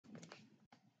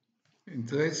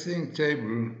Interesting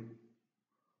table,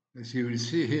 as you will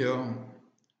see here,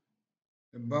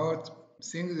 about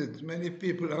things that many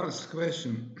people ask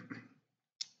question.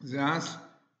 They ask,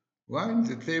 why in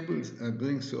the tables I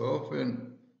bring so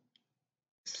often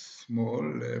small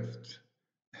left,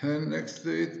 and next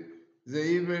to it, the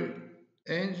evil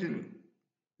angel,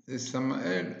 the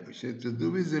Samael, which had to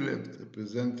do with the left,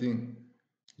 representing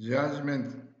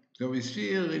judgment. So we see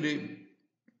here really,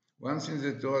 once in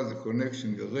the Torah, the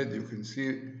connection, the red, you can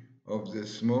see of the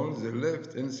small, the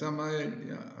left, and Samael.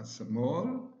 Yeah,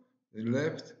 small, the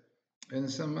left, and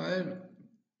Samael.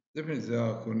 Definitely they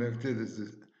are connected as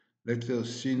the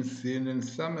letters Shin, Sin, and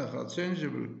Samech are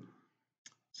changeable.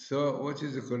 So what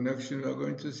is the connection we are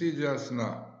going to see just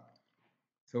now?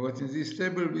 So what in this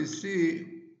table we see,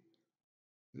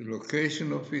 the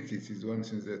location of it is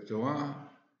once in the Torah,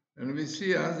 and we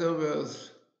see other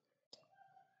verse,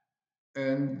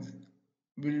 and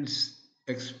we'll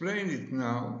explain it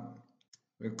now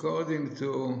according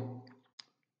to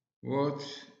what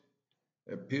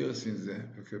appears in the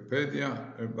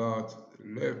Wikipedia about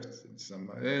left and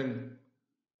Samael.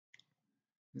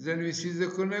 Then we see the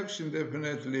connection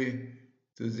definitely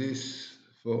to these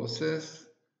forces,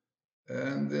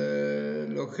 and the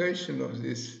location of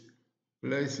this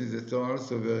place in the Torah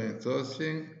also very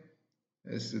interesting.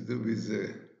 It has to do with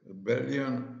the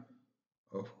rebellion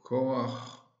of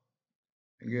Korach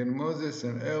against Moses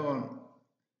and Aaron.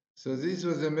 So this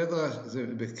was the Midrash, the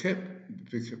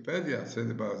Wikipedia said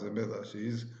about the Midrash. He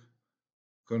is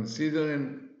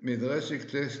considering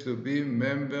Midrashic text to be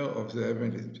member of the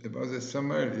heavenly, about the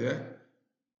Samael, yeah?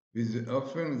 With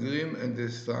often grim and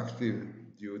destructive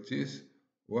duties.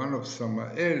 One of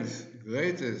Samael's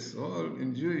greatest role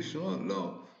in Jewish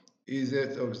law is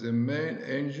that of the main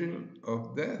angel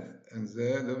of death and the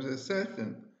head of the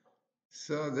Satan.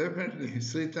 So definitely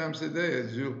 3 times a day a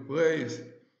Jew prays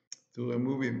to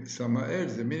remove him. Samael,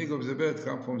 the meaning of the word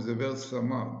comes from the word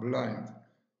sama, blind.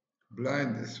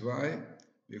 Blindness, why?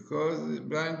 Because the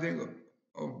blinding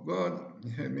of God,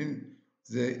 I mean,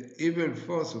 the evil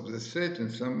force of the Satan,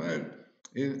 Samael,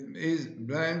 is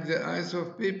blind the eyes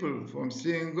of people from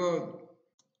seeing God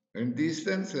and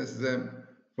distances them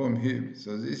from Him.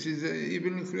 So this is the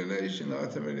evil inclination,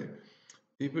 ultimately.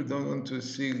 People don't want to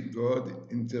see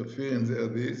God interfere in their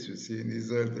deeds. You see in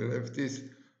Israel, the Leftis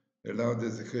allow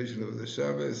desecration of the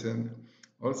Shabbos and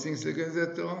all things against the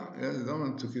Torah. Yeah, they don't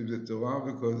want to keep the Torah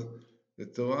because the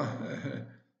Torah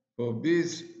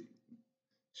forbids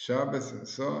Shabbos and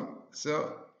so on.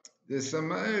 So the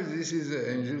Samael, this is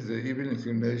the angel, the evil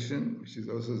inclination, which is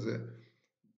also the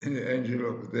angel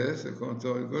of death. According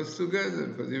to it goes together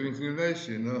because evil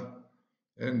inclination,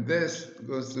 and death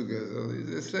goes together. It's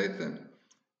the Satan.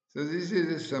 So this is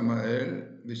the Samael,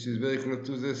 which is very close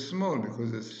to the small,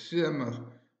 because the Shemach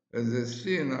and the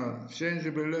Sin are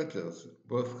changeable letters.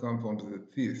 Both come from the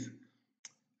teeth.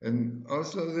 And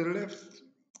also the left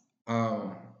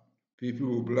are people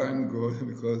who blind God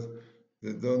because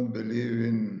they don't believe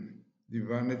in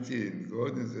divinity, in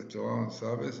God, in the Torah and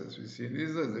Sabbath, as we see in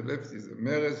Israel. The left is the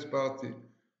Meretz party,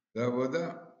 the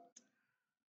Avodah.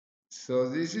 So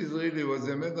this is really what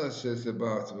the Midrash says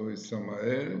about with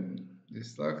Samael,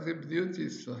 destructive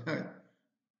duties, right?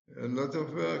 A lot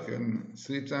of work, and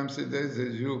 3 times a day the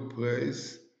Jew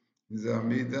prays in the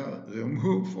Amida,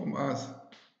 remove from us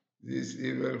this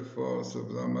evil force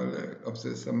of the Amalek, of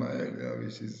the Samael,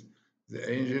 which is the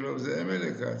angel of the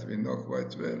Amalekites, we know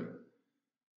quite well.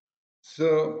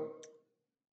 So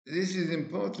this is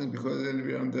important because then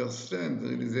we understand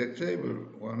really the table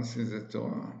once in the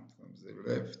Torah, from the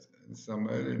left, and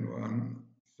Samael in one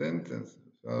sentence,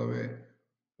 far away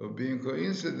from being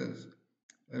coincidence.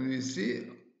 And we see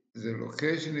the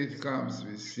location it comes,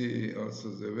 we see also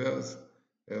the verse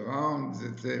around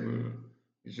the table,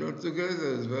 which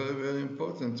altogether is very, very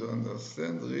important to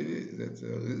understand really that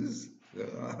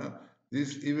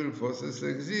these evil forces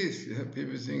exist.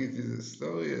 People think it is a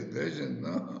story, a legend.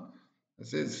 No. I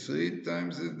said 3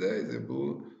 times a day,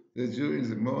 the Jew in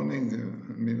the morning,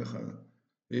 mincha,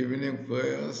 evening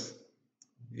prayers,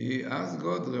 he asked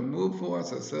God, remove for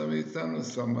us, aser מאיתנו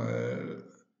Samael.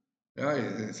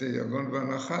 They say Yagon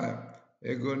Vanachai,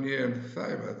 Egon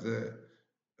Yelchai,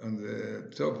 but on the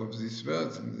top of this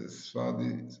verse, in the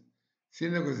Sephardi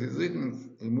synagogue, is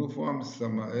written, remove from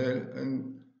Samael,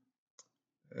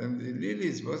 and the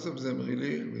lilies, both of them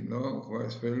really, we know,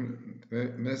 quite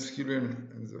masculine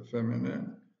and the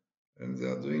feminine, and they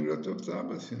are doing a lot of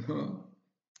troubles, in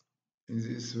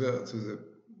this verse to the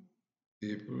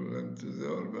people and to the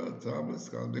whole world, troubles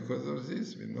come because of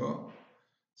this, we know.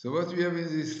 So what we have in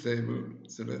this table,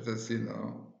 so let us see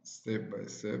now, step by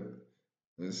step,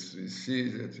 as we see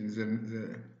that in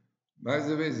the By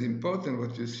the way, it's important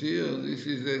what you see here. This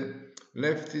is the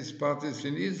leftist parties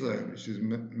in Israel, which is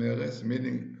Meretz,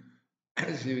 meaning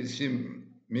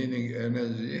meaning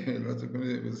energy. A lot of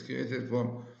it was created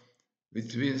from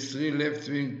between three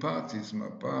left-wing parties,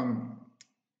 Mapam,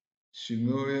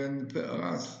 Shinui, and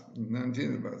Peras,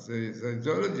 19. But the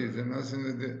ideology, the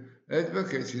national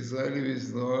advocates Israeli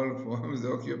withdrawal from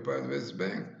the occupied West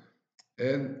Bank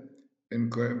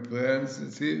and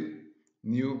comprehensive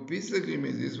new peace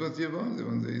agreement. This is what you want. They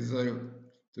want Israel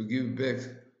to give back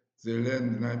the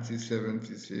land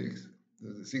 1976,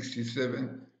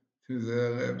 67 to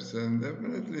the Arabs, and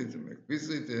definitely to make peace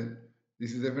return.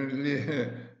 This is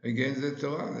definitely against the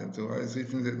Torah. The Torah is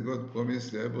written that God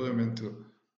promised to Abraham and to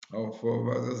our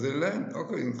forefathers the land.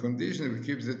 Okay, in condition we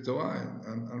keep the Torah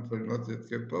and unfortunately not yet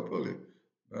kept properly.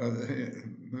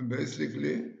 But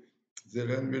basically, the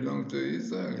land belongs to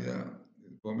Israel, yeah,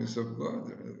 the promise of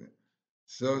God.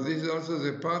 So this is also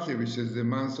the party which is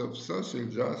demands of social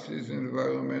justice,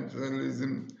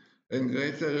 environmentalism, and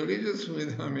greater religious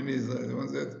freedom in Israel. The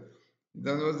ones that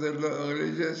the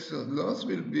religious laws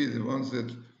will be, the ones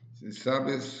that the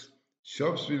Sabbath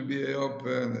shops will be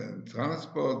open and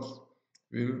transport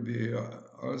will be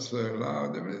also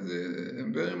allowed. I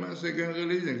mean, very much against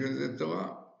religion, against the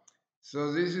Torah.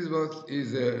 So this is what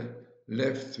is a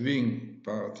left-wing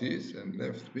parties, and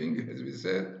left-wing, as we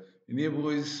said, in Hebrew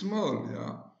is small,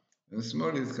 yeah? And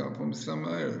small is come from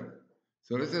Samael.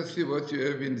 So let us see what you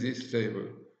have in this table.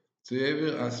 So you have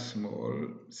here a small,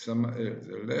 Samael,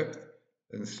 the left,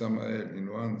 and Samael in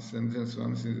one sentence,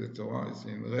 once in the Torah is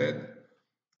in red.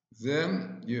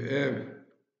 Then you have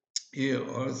here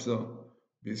also,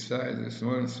 besides the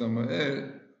small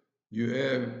Samael, you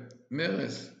have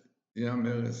Meretz. Yeah,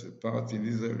 Meretz, a party in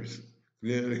Israel which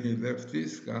clearly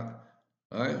leftist,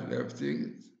 right?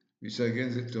 Leftist, which are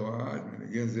against the Torah, and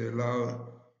against the allow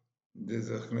the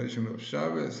designation of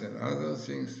Shabbos and other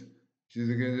things, which is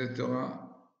against the Torah.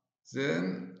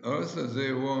 Then also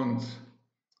they want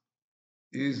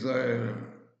Israel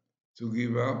to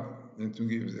give up and to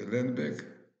give the land back,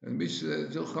 and which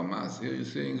to Hamas. Here you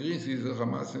say in Greece is the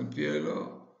Hamas and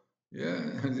P.L.O. Yeah,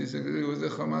 this is what the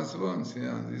Hamas wants.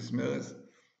 Yeah, this Meretz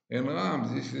and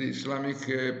Ram, this is the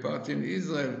Islamic party in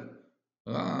Israel.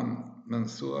 Ram,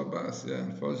 Mansour Abbas. Yeah,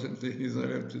 unfortunately,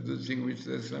 Israel have to do things which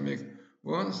the Islamic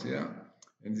wants. Yeah,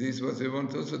 and this is what they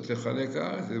want also. Techalek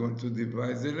Haaretz. They want to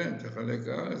divide the land. Techalek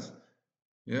Haaretz.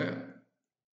 Yeah,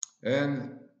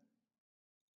 and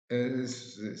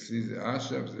this is the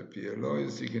Ashab, the P.L.O.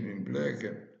 is sitting in black,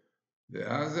 and the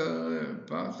other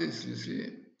parties, you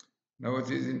see. Now,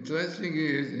 what is interesting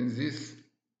is in this,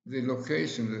 the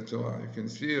location of the Torah. You can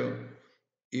see here,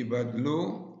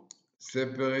 Ibadlu,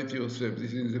 separate yourself.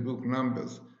 This is in the book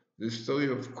Numbers. The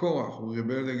story of Korach, who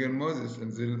rebelled against Moses,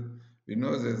 and we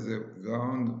know that the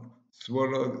ground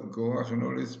swallowed Korach and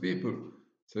all his people.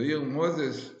 So here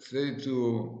Moses said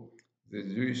to the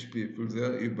Jewish people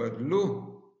there, Ibadlu,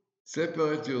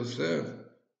 separate yourself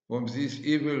from this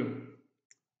evil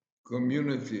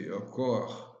community of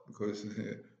Korach, because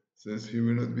since he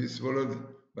will not be swallowed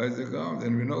by the ground.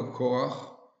 And we know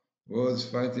Korach was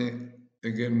fighting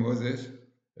against Moses.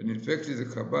 And in fact, in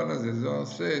the Kabbalah, the Zohar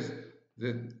says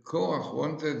that Korach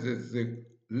wanted that the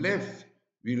left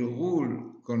will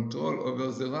rule, control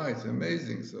over the right.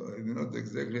 Amazing. So not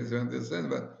exactly as I understand,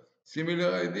 but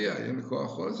similar idea. And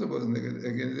Korach also was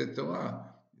against the Torah.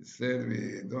 He said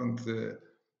we don't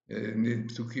need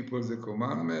to keep all the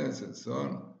commandments and so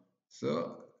on.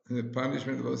 So the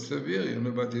punishment was severe,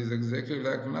 but it's exactly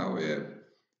like now we have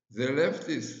the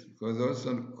leftists, because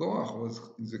also Korach was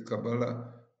in the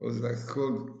Kabbalah, was like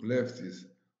called leftists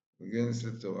against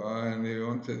the Torah, and he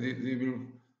wanted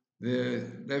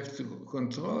the left to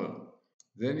control.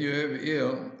 Then you have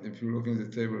here, if you look in the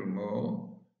table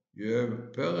more, you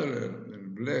have parallel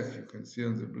in black, you can see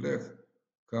on the black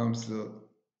comes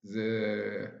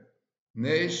the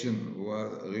nation who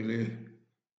are really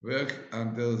work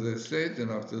under the Satan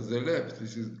after the left.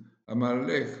 This is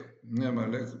Amalek.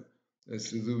 Amalek has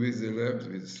to do with the left,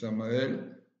 with Samael.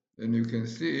 And you can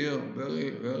see here very,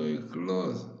 very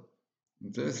close,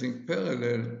 interesting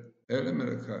parallel,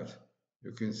 Amalekite.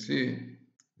 You can see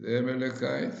the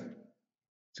Amalekite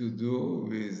to do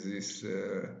with this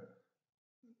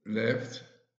left,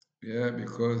 yeah,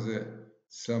 because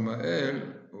Samael,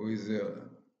 who is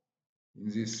in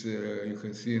this, you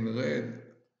can see in red,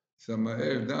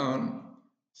 Samael down.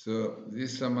 So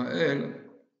this Samael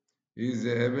is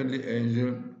the heavenly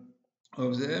angel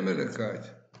of the Amalekite.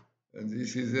 And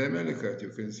this is the Amalekite. You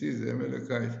can see the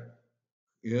Amalekite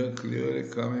here clearly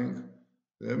coming.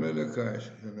 The Amalekite,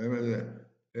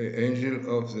 the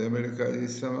angel of the Amalekite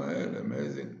is Samael.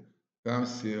 Amazing.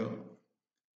 Comes here.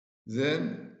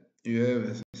 Then you have,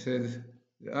 as I said,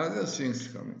 the other things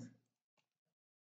coming.